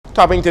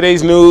Topping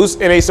today's news,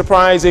 in a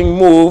surprising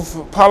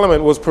move,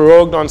 Parliament was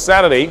prorogued on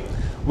Saturday.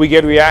 We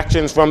get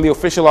reactions from the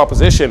official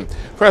opposition.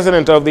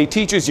 President of the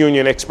Teachers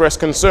Union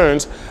expressed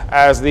concerns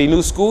as the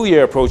new school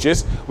year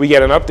approaches. We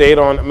get an update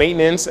on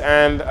maintenance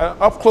and an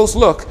up-close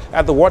look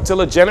at the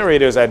Wärtsilä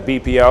generators at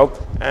BPL,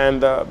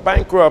 and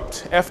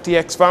bankrupt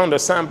FTX founder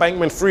Sam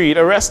Bankman-Fried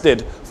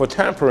arrested for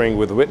tampering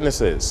with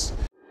witnesses.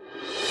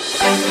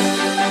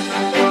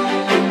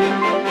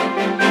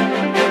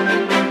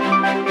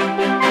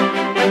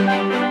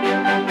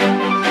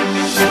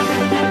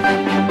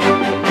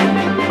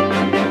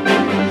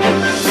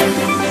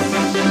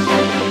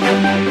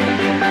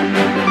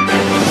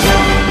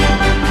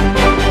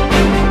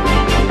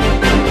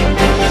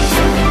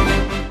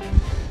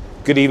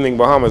 Good evening,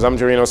 Bahamas. I'm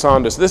Jarino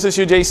Saunders. This is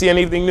your JCN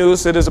Evening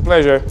News. It is a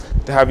pleasure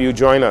to have you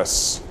join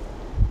us.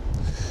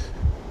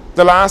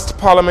 The last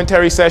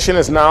parliamentary session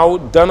is now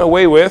done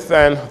away with,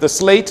 and the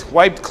slate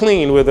wiped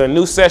clean with a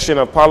new session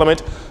of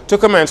Parliament to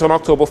commence on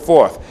October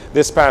 4th.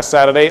 This past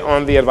Saturday,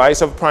 on the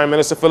advice of Prime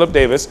Minister Philip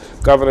Davis,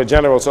 Governor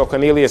General Sir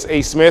Cornelius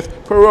A.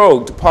 Smith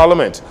prorogued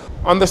Parliament.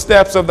 On the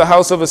steps of the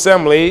House of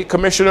Assembly,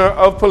 Commissioner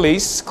of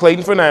Police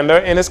Clayton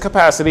Fernando, in his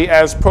capacity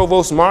as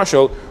Provost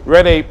Marshal,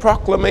 read a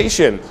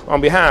proclamation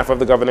on behalf of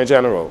the Governor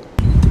General.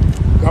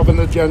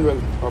 Governor General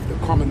of the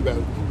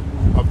Commonwealth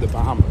of the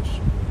Bahamas.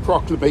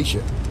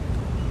 Proclamation.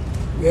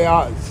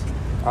 Whereas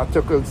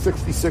Article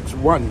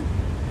 66(1)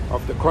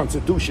 of the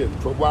Constitution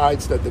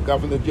provides that the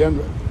Governor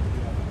General,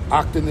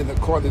 acting in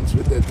accordance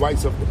with the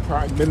advice of the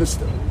Prime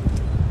Minister,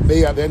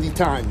 may at any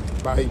time,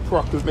 by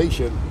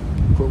proclamation,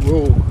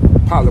 prorogue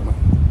Parliament.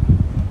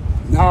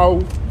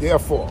 Now,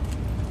 therefore,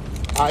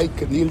 I,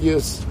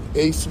 Cornelius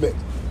A. Smith,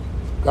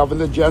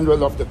 Governor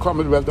General of the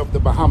Commonwealth of the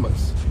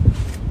Bahamas,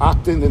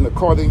 acting in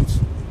accordance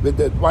with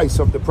the advice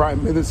of the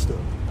Prime Minister,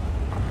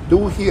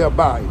 do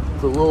hereby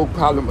prorogue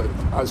Parliament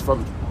as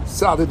from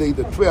Saturday,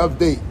 the 12th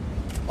day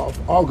of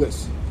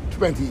August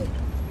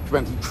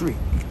 2023,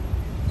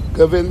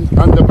 given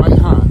under my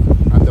hand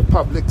and the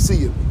public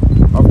seal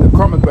of the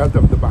Commonwealth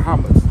of the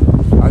Bahamas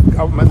at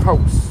Government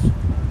House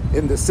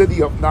in the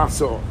city of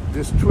Nassau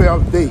this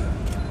 12th day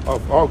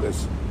of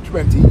August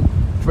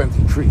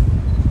 2023,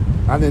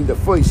 and in the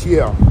first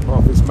year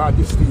of His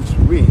Majesty's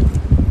reign.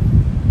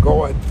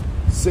 God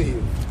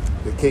save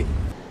the King.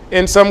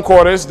 In some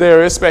quarters,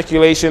 there is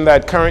speculation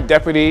that current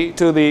Deputy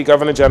to the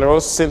Governor General,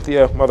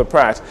 Cynthia Mother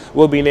Pratt,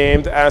 will be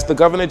named as the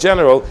Governor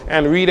General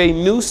and read a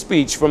new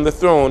speech from the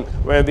throne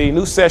when the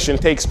new session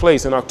takes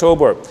place in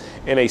October.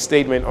 In a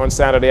statement on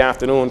Saturday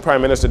afternoon,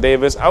 Prime Minister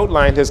Davis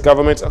outlined his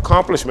government's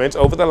accomplishments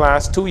over the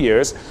last 2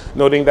 years,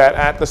 noting that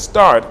at the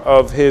start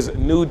of his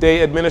New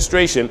Day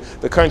administration,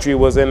 the country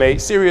was in a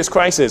serious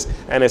crisis,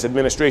 and his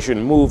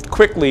administration moved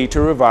quickly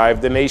to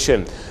revive the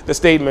nation. The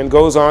statement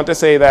goes on to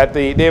say that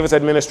the Davis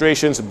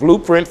administration's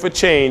blueprint for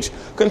change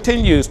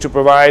continues to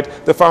provide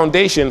the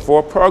foundation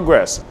for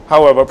progress.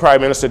 However,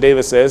 Prime Minister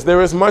Davis says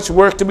there is much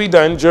work to be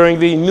done during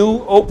the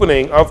new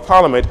opening of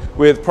Parliament,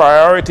 with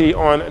priority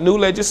on new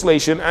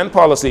legislation and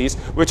policies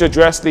which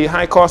address the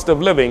high cost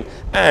of living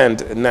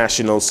and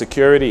national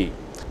security.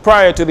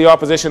 Prior to the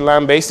opposition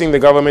lambasting the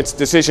government's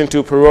decision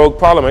to prorogue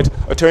Parliament,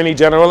 Attorney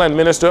General and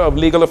Minister of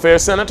Legal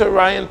Affairs Senator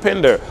Ryan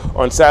Pinder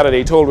on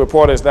Saturday told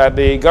reporters that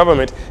the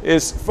government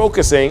is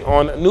focusing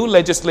on new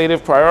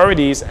legislative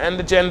priorities and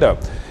agenda.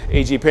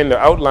 AG Pinder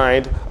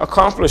outlined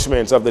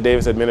accomplishments of the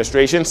Davis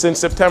administration since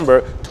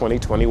September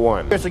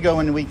 2021. Years ago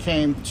when we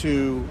came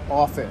to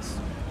office,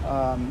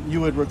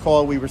 you would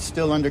recall we were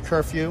still under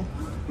curfew.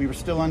 We were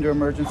still under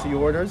emergency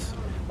orders.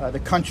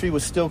 The country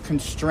was still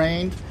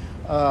constrained,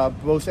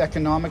 both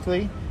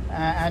economically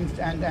and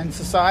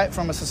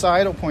from a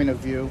societal point of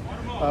view,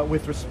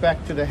 with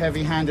respect to the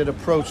heavy-handed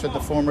approach that the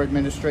former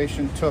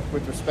administration took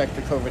with respect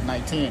to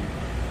COVID-19.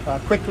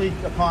 Quickly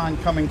upon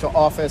coming to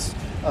office,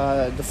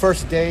 the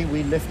first day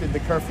we lifted the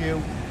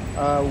curfew,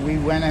 we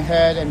went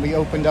ahead and we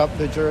opened up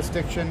the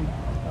jurisdiction.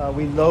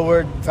 We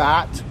lowered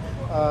VAT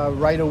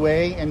right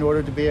away in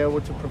order to be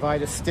able to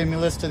provide a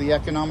stimulus to the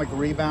economic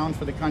rebound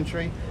for the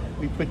country.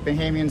 We put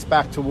Bahamians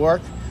back to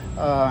work,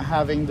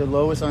 having the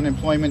lowest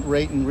unemployment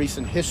rate in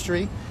recent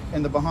history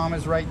in the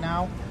Bahamas right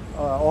now.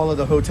 All of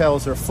the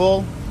hotels are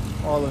full.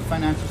 All the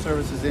financial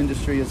services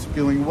industry is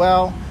doing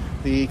well.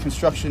 The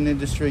construction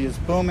industry is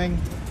booming.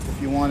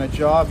 If you want a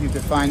job, you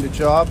could find a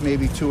job,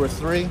 maybe 2 or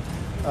 3.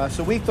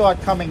 So we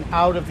thought, coming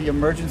out of the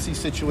emergency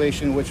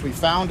situation in which we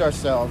found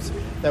ourselves,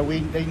 that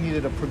they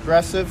needed a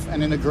progressive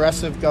and an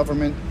aggressive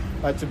government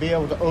to be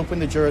able to open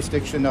the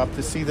jurisdiction up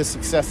to see the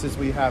successes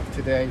we have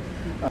today.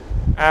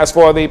 As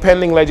for the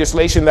pending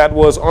legislation that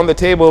was on the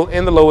table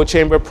in the lower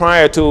chamber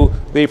prior to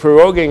the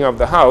proroguing of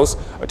the House,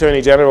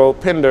 Attorney General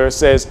Pinder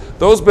says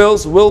those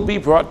bills will be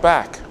brought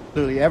back.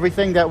 Absolutely.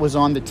 Everything that was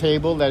on the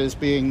table that is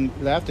being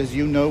left, as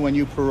you know, when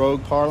you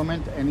prorogue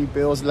Parliament, any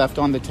bills left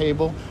on the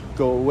table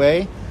go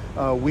away.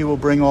 We will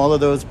bring all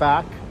of those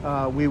back.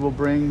 We will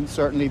bring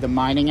certainly the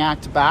Mining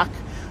Act back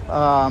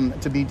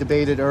to be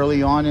debated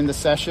early on in the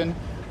session.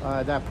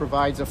 That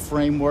provides a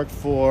framework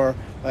for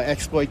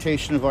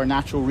exploitation of our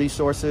natural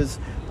resources,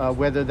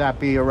 whether that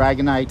be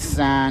aragonite,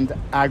 sand,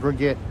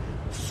 aggregate,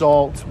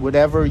 salt,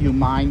 whatever you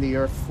mine the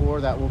earth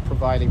for. That will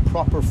provide a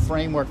proper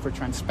framework for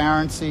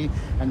transparency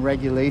and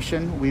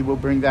regulation. We will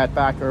bring that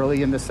back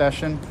early in the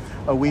session.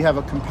 We have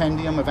a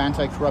compendium of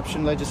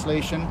anti-corruption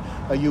legislation.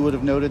 You would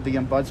have noted the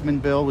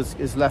Ombudsman bill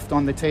is left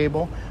on the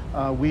table.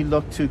 We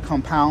look to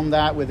compound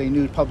that with a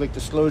new Public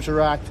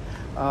Disclosure Act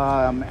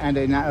and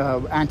an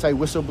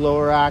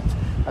Anti-Whistleblower Act,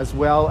 as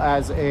well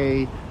as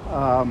a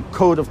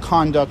Code of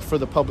Conduct for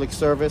the public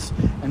service,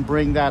 and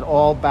bring that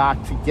all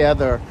back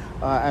together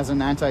as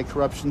an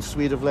anti-corruption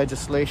suite of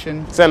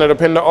legislation. Senator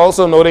Pinder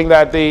also noting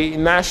that the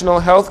National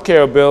Health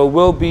Care Bill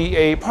will be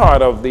a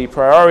part of the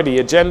priority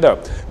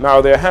agenda. Now,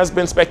 there has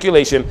been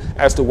speculation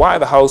as to why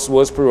the House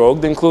was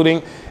prorogued,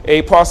 including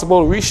a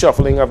possible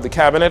reshuffling of the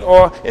cabinet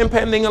or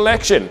impending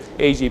election.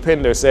 A.G.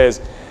 Pinder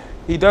says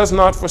he does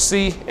not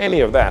foresee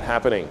any of that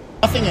happening.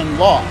 Nothing in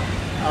law.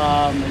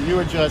 You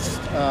are just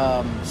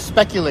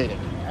speculating,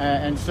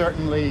 and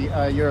certainly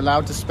you're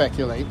allowed to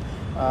speculate.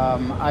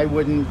 I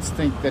wouldn't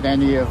think that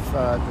any of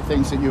the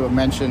things that you have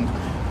mentioned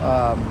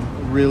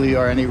really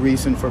are any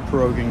reason for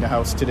proroguing the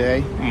House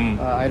today.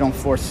 I don't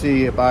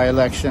foresee a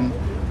by-election.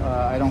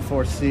 I don't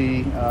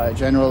foresee a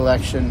general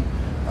election.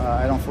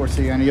 I don't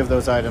foresee any of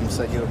those items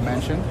that you have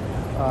mentioned.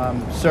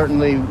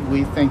 Certainly,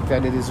 we think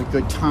that it is a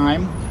good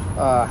time,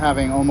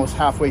 having almost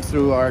halfway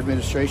through our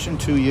administration,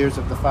 2 years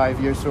of the 5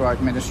 years through our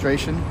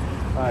administration,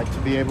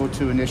 to be able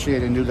to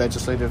initiate a new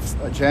legislative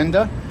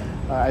agenda.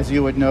 As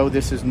you would know,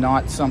 this is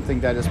not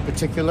something that is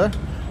particular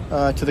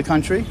to the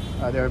country.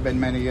 There have been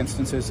many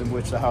instances in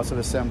which the House of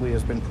Assembly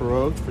has been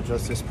prorogued for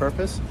just this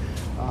purpose,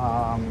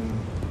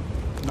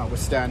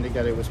 notwithstanding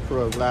that it was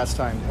prorogued last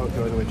time to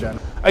go to agenda.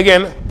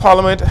 Again,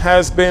 Parliament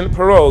has been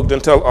prorogued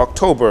until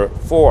October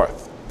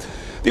 4th.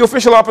 The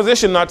official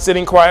opposition not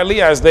sitting quietly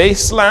as they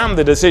slammed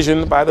the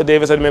decision by the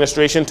Davis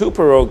administration to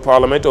prorogue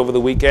Parliament over the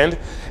weekend,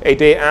 a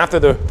day after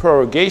the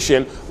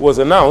prorogation was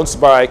announced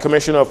by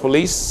Commissioner of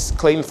Police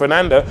Clayton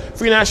Fernanda.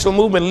 Free National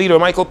Movement leader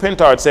Michael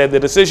Pintard said the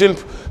decision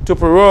to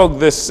prorogue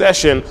this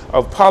session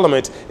of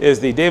Parliament is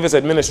the Davis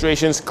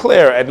administration's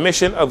clear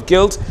admission of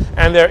guilt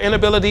and their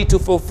inability to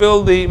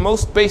fulfill the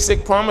most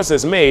basic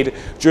promises made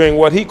during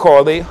what he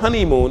called a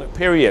honeymoon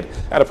period.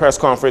 At a press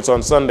conference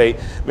on Sunday,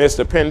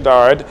 Mr.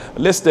 Pintard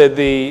listed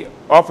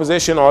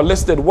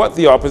what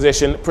the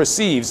opposition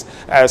perceives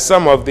as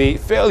some of the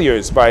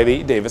failures by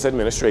the Davis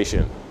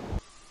administration.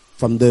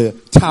 From the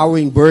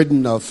towering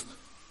burden of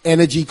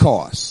energy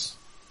costs,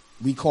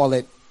 we call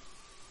it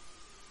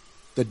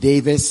the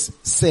Davis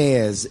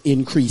Sayers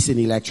increase in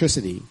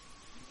electricity,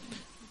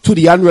 to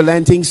the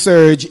unrelenting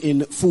surge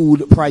in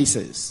food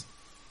prices.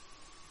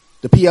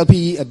 The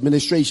PLP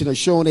administration has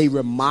shown a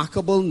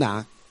remarkable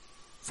knack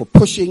for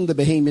pushing the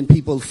Bahamian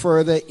people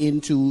further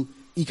into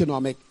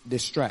economic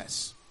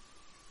distress.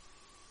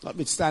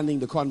 Notwithstanding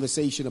the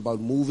conversation about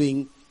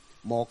moving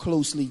more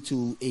closely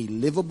to a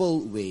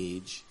livable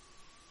wage,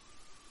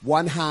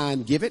 one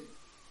hand give it,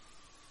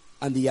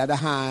 and the other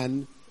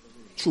hand,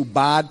 through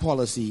bad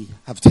policy,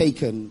 have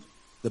taken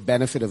the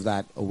benefit of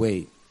that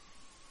away.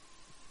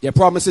 Their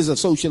promises of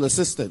social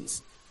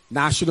assistance,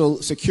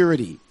 national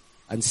security,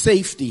 and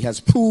safety has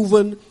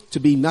proven to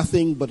be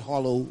nothing but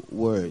hollow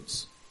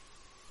words,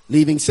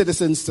 leaving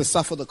citizens to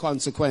suffer the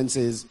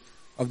consequences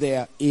of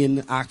their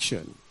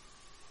inaction.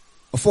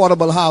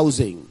 Affordable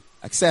housing,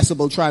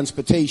 accessible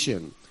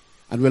transportation,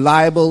 and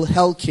reliable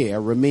health care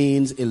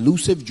remains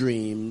elusive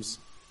dreams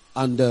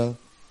under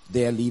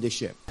their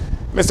leadership.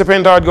 Mr.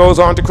 Pintard goes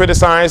on to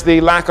criticize the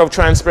lack of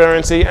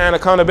transparency and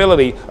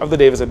accountability of the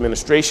Davis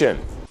administration.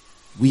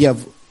 We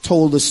have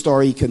told the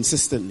story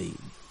consistently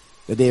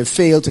that they have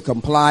failed to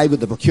comply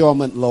with the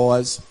procurement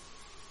laws,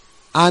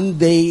 and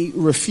they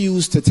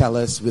refuse to tell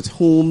us with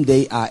whom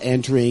they are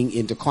entering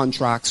into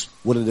contracts.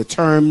 What are the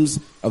terms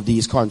of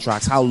these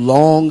contracts? How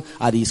long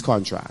are these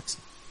contracts?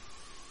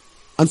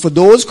 And for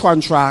those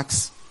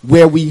contracts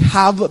where we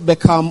have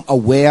become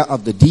aware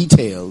of the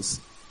details,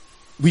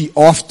 we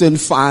often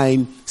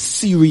find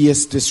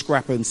serious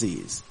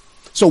discrepancies.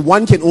 So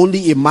one can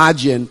only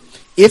imagine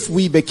if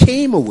we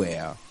became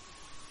aware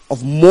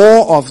of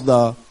more of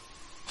the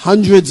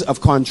hundreds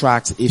of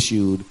contracts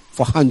issued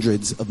for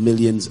hundreds of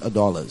millions of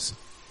dollars.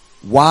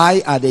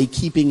 Why are they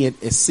keeping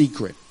it a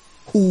secret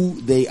who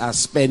they are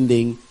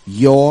spending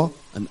your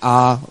and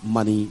our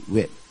money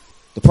with?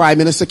 The Prime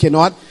Minister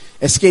cannot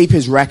escape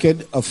his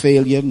record of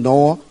failure,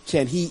 nor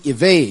can he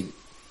evade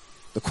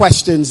the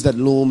questions that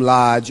loom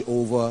large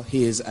over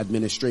his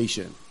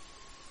administration.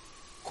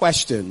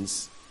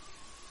 Questions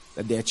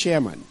that their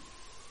chairman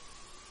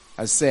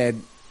has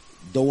said,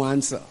 don't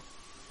answer.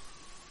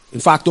 In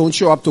fact, don't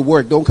show up to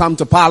work, don't come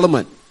to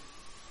Parliament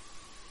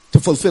to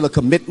fulfill a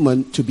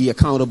commitment to be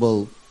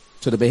accountable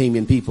to the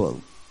Bahamian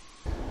people.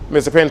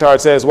 Mr. Pintard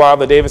says while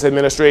the Davis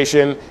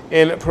administration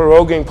in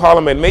proroguing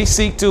Parliament may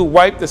seek to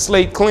wipe the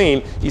slate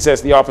clean, he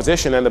says the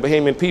opposition and the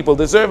Bahamian people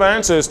deserve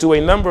answers to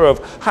a number of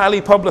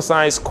highly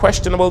publicized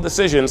questionable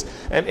decisions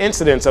and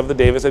incidents of the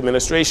Davis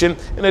administration,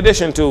 in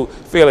addition to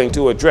failing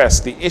to address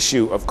the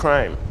issue of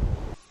crime.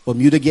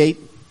 Bermuda Gate,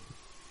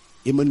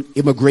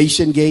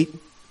 Immigration Gate,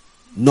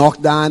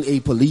 knocked down a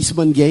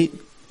policeman gate,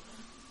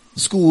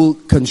 school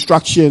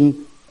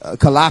construction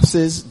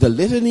collapses. The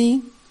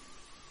litany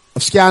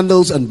of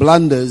scandals and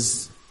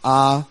blunders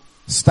are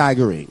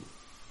staggering.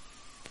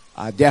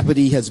 Our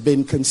deputy has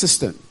been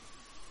consistent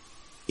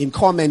in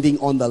commenting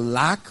on the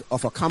lack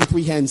of a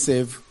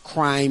comprehensive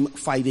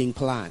crime-fighting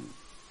plan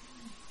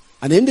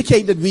and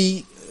indicate that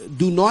we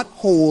do not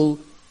hold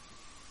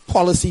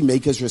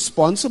policymakers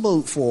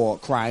responsible for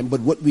crime,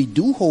 but what we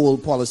do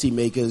hold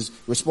policymakers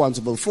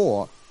responsible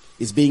for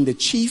is being the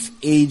chief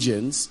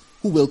agents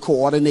who will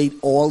coordinate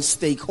all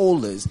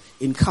stakeholders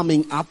in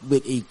coming up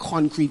with a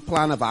concrete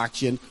plan of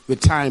action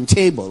with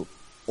timetable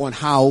on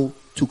how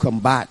to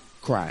combat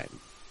crime.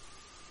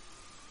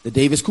 The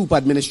Davis Cooper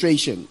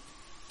administration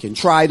can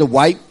try to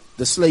wipe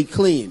the slate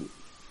clean.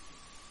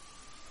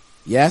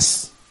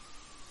 Yes,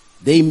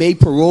 they may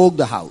prorogue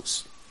the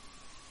House,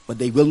 but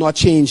they will not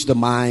change the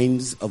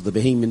minds of the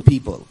Bahamian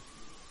people.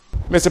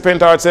 Mr.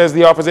 Pintard says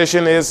the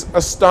opposition is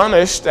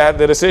astonished at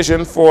the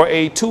decision for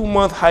a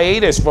 2-month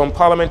hiatus from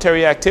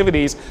parliamentary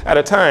activities at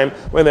a time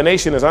when the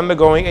nation is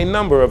undergoing a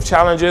number of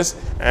challenges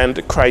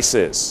and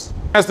crises.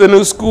 As the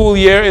new school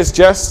year is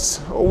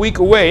just a week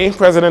away,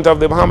 President of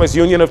the Bahamas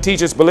Union of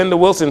Teachers, Belinda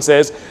Wilson,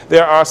 says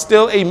there are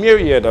still a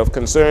myriad of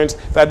concerns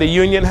that the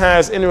union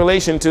has in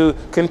relation to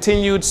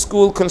continued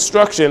school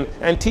construction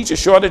and teacher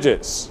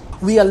shortages.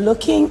 We are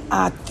looking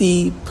at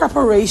the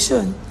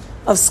preparation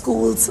of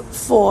schools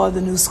for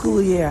the new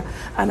school year.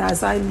 And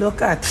as I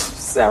look at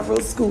several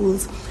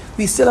schools,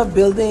 we still have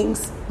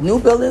buildings, new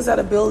buildings that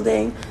are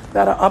building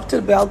that are up to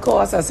the bell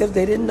cost as if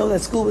they didn't know that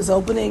school was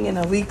opening in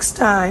a week's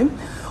time.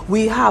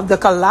 We have the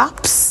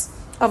collapse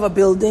of a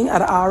building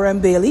at RM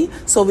Bailey.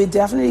 So we're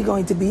definitely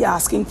going to be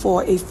asking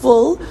for a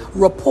full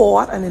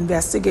report and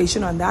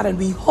investigation on that. And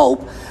we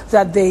hope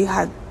that they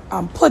had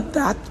put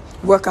that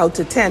work out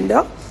to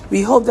tender.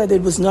 We hope that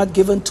it was not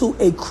given to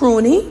a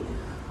crony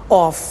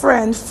or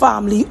friend,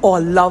 family, or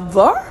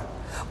lover,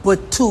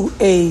 but to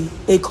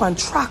a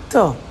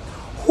contractor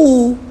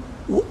who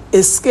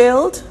is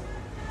skilled,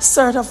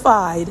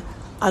 certified,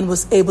 and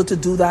was able to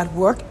do that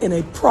work in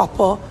a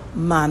proper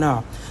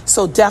manner.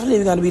 So definitely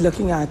we're going to be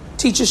looking at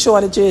teacher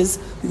shortages.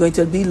 We're going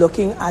to be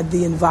looking at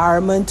the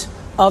environment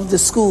of the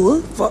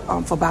school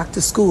for back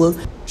to school.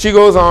 She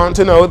goes on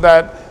to note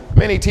that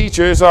many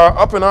teachers are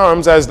up in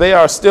arms as they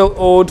are still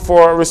owed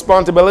for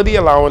responsibility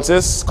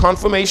allowances,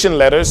 confirmation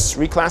letters,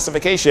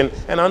 reclassification,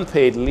 and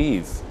unpaid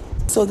leave.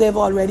 So they've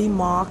already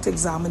marked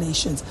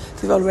examinations.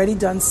 They've already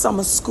done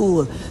summer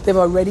school. They've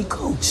already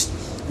coached.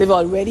 They've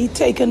already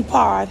taken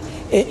part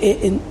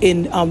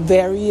in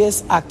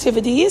various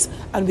activities,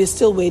 and we're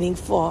still waiting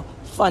for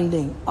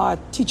funding. Our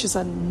teachers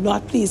are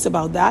not pleased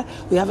about that.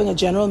 We're having a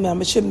general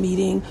membership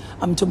meeting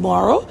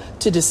tomorrow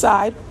to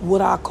decide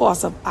what our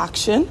course of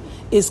action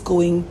is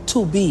going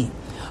to be.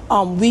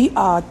 We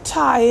are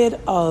tired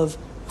of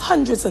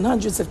hundreds and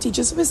hundreds of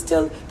teachers.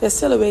 They're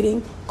still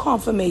awaiting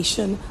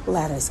confirmation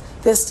letters.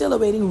 They're still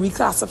awaiting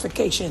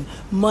reclassification,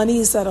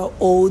 monies that are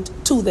owed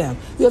to them.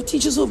 We have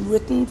teachers who've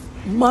written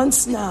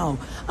months now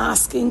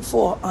asking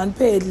for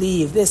unpaid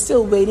leave. They're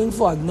still waiting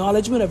for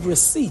acknowledgement of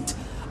receipt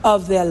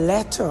of their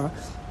letter,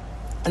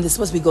 and they're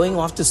supposed to be going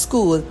off to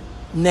school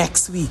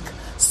next week.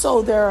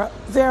 So there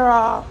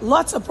are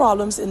lots of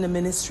problems in the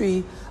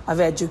Ministry of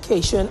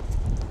Education.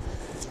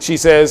 She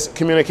says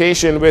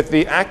communication with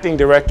the acting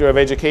director of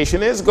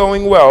education is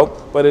going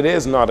well, but it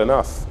is not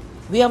enough.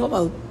 We have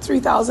about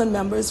 3,000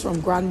 members from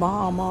Grand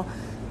Bahama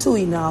to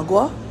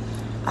Inagua,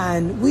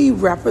 and we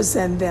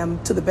represent them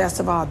to the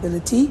best of our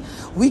ability.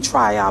 We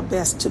try our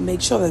best to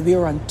make sure that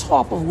we're on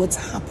top of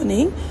what's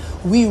happening.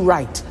 We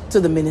write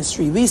to the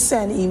ministry, we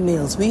send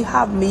emails, we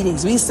have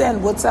meetings, we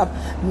send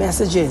WhatsApp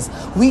messages,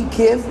 we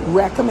give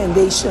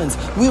recommendations.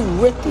 We've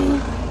written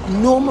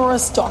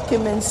numerous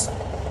documents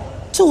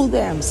to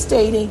them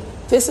stating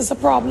this is a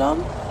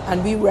problem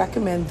and we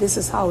recommend this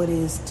is how it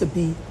is to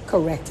be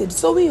corrected.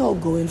 So we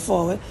hope going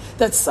forward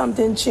that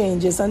something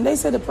changes. And they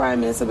said the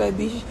Prime Minister might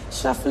be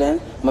shuffling.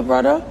 My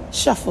brother,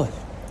 shuffle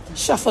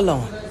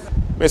on.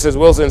 Mrs.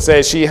 Wilson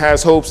says she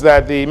has hopes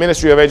that the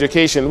Ministry of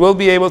Education will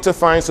be able to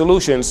find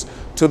solutions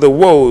to the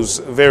woes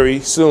very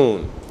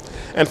soon.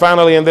 And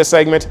finally, in this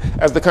segment,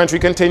 as the country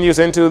continues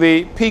into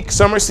the peak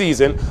summer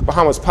season,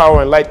 Bahamas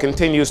Power and Light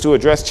continues to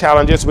address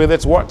challenges with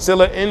its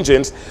Wärtsilä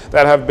engines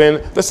that have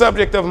been the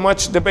subject of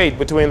much debate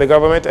between the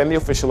government and the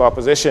official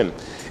opposition.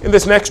 In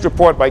this next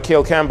report by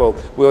Cale Campbell,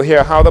 we'll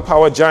hear how the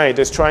power giant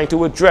is trying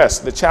to address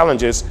the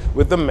challenges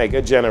with the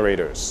mega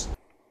generators.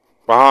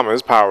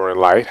 Bahamas Power and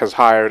Light has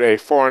hired a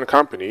foreign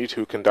company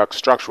to conduct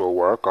structural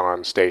work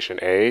on Station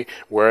A,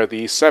 where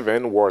the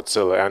 7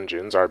 Wärtsilä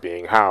engines are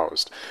being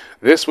housed.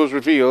 This was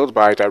revealed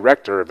by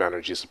Director of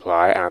Energy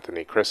Supply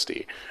Anthony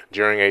Christie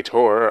during a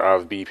tour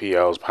of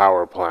BPL's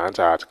power plant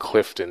at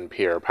Clifton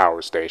Pier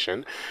Power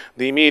Station.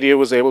 The media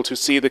was able to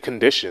see the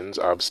conditions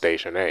of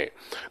Station A.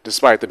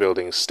 Despite the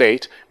building's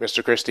state,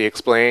 Mr. Christie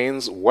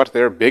explains what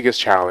their biggest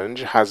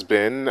challenge has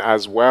been,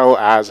 as well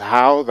as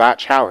how that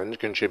challenge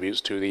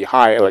contributes to the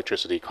high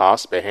electricity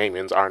costs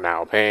Bahamians are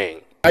now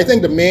paying. I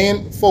think the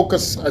main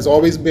focus has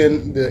always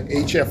been the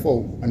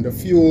HFO and the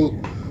fuel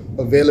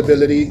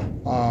availability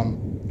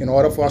in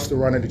order for us to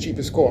run at the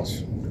cheapest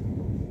cost.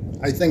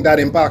 I think that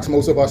impacts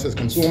most of us as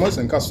consumers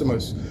and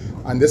customers.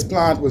 And this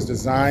plant was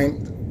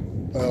designed,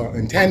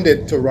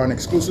 intended to run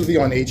exclusively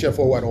on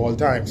HFO at all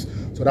times.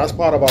 So that's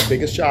part of our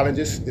biggest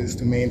challenges, is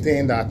to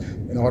maintain that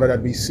in order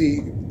that we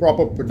see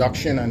proper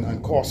production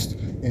and cost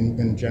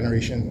in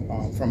generation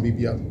from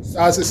BPL.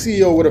 As the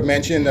CEO would have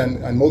mentioned,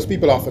 and most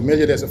people are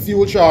familiar, there's a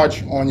fuel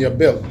charge on your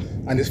bill.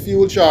 And this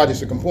fuel charge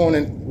is a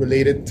component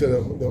related to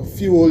the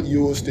fuel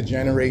used to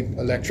generate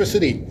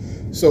electricity.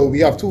 So we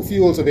have 2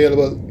 fuels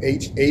available,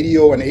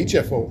 ADO and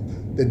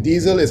HFO. The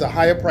diesel is a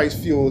higher price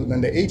fuel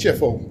than the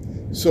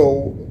HFO.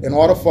 So in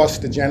order for us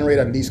to generate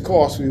at least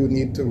cost, we would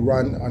need to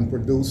run and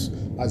produce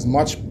as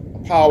much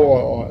power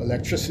or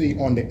electricity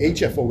on the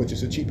HFO, which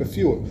is a cheaper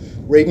fuel.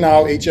 Right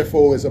now,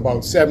 HFO is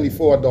about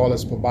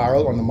 $74 per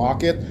barrel on the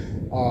market.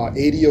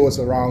 ADO is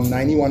around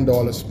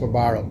 $91 per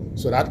barrel.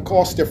 So that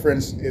cost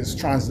difference is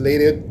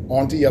translated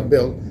onto your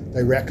bill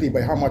directly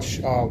by how much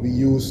we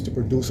use to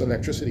produce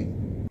electricity.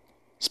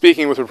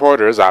 Speaking with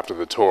reporters after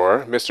the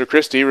tour, Mr.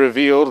 Christie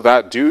revealed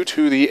that due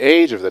to the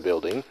age of the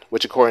building,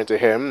 which according to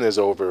him is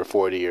over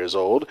 40 years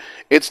old,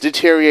 its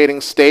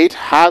deteriorating state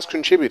has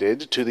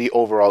contributed to the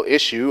overall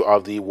issue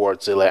of the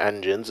Wärtsilä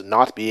engines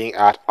not being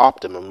at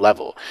optimum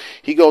level.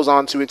 He goes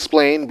on to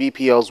explain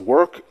BPL's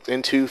work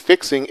into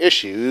fixing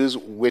issues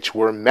which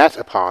were met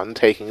upon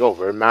taking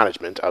over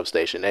management of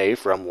Station A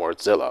from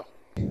Wärtsilä.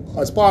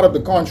 As part of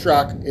the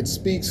contract, it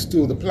speaks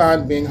to the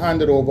plant being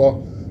handed over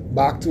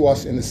back to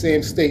us in the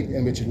same state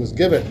in which it was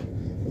given.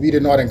 We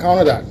did not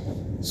encounter that.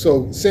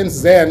 So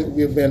since then,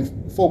 we've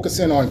been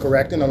focusing on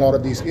correcting a lot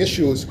of these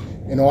issues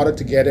in order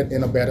to get it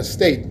in a better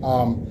state.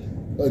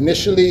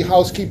 Initially,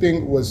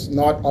 housekeeping was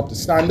not up to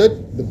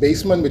standard. The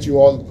basement, which you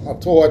all have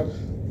toured,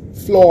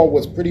 floor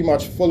was pretty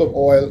much full of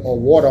oil or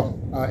water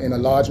in a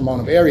large amount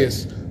of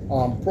areas.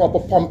 Proper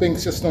pumping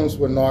systems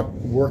were not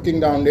working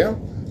down there.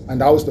 And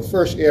that was the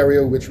first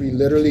area which we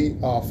literally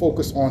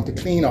focused on to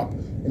clean up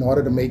in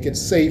order to make it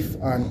safe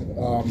and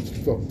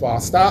for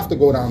our staff to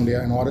go down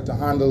there in order to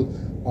handle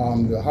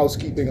the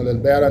housekeeping a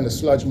little better and the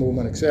sludge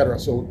movement, etc.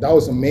 So that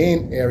was the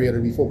main area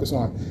that we focused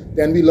on.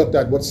 Then we looked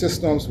at what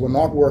systems were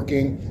not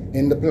working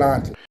in the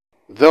plant.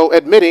 Though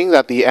admitting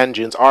that the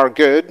engines are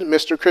good,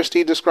 Mr.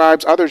 Christie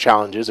describes other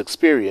challenges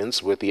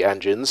experienced with the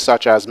engines,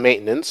 such as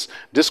maintenance,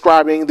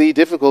 describing the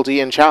difficulty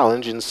and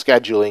challenge in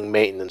scheduling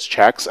maintenance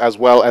checks, as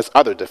well as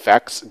other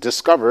defects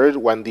discovered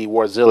when the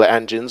Wärtsilä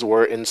engines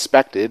were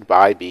inspected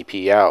by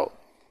BPL.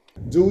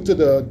 Due to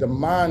the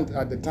demand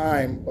at the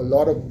time, a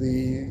lot of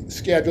the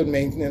scheduled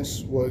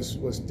maintenance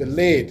was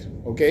delayed,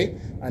 okay?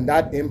 And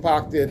that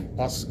impacted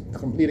us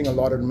completing a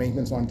lot of the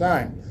maintenance on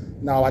time.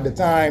 Now, at the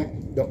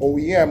time, the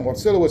OEM,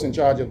 Wärtsilä, was in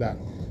charge of that.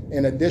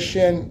 In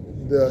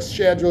addition, the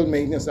scheduled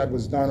maintenance that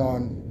was done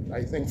on,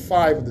 I think,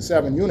 5 of the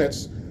 7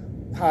 units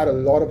had a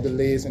lot of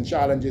delays and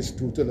challenges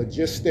due to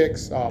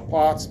logistics,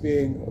 parts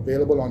being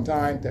available on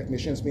time,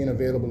 technicians being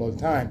available all the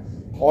time.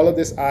 All of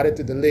this added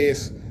to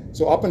delays.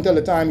 So up until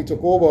the time he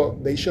took over,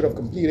 they should have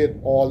completed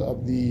all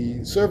of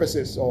the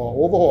services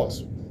or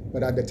overhauls.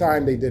 But at the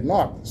time, they did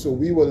not. So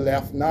we were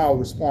left now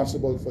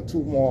responsible for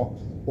 2 more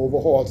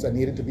overhauls that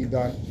needed to be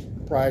done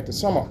prior to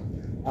summer.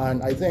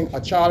 And I think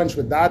a challenge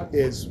with that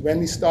is when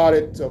we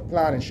started to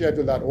plan and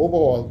schedule that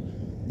overhaul,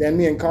 then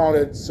we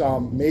encountered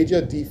some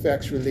major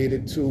defects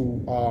related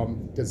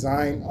to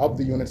design of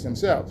the units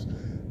themselves.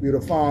 We would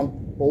have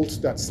found bolts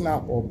that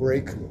snap or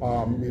break.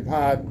 We've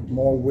had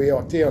more wear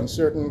or tear on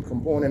certain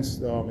components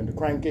in the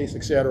crankcase,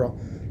 etc.,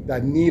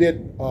 that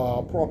needed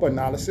proper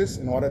analysis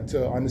in order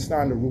to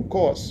understand the root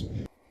cause.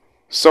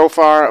 So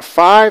far,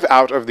 5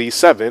 out of the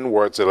 7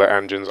 Wärtsilä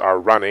engines are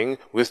running,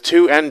 with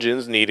 2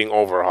 engines needing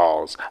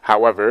overhauls.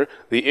 However,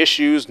 the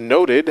issues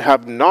noted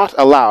have not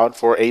allowed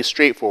for a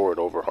straightforward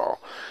overhaul.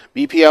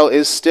 BPL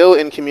is still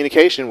in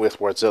communication with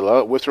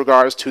Wärtsilä with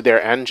regards to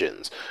their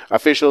engines.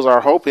 Officials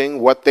are hoping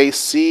what they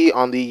see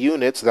on the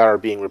units that are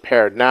being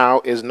repaired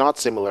now is not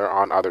similar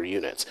on other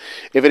units.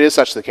 If it is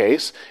such the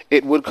case,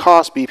 it would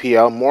cost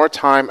BPL more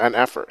time and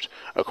effort.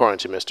 According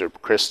to Mr.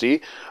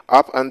 Christie,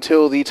 up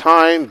until the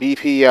time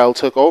BPL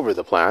took over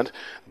the plant,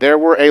 there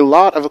were a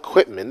lot of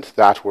equipment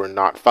that were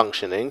not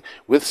functioning,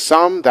 with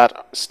some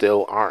that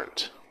still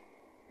aren't.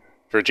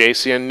 For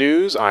Jcn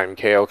News, I'm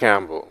Cale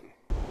Campbell.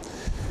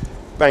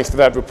 Thanks for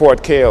that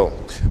report, Cale.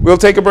 We'll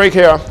take a break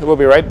here. We'll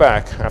be right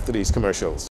back after these commercials.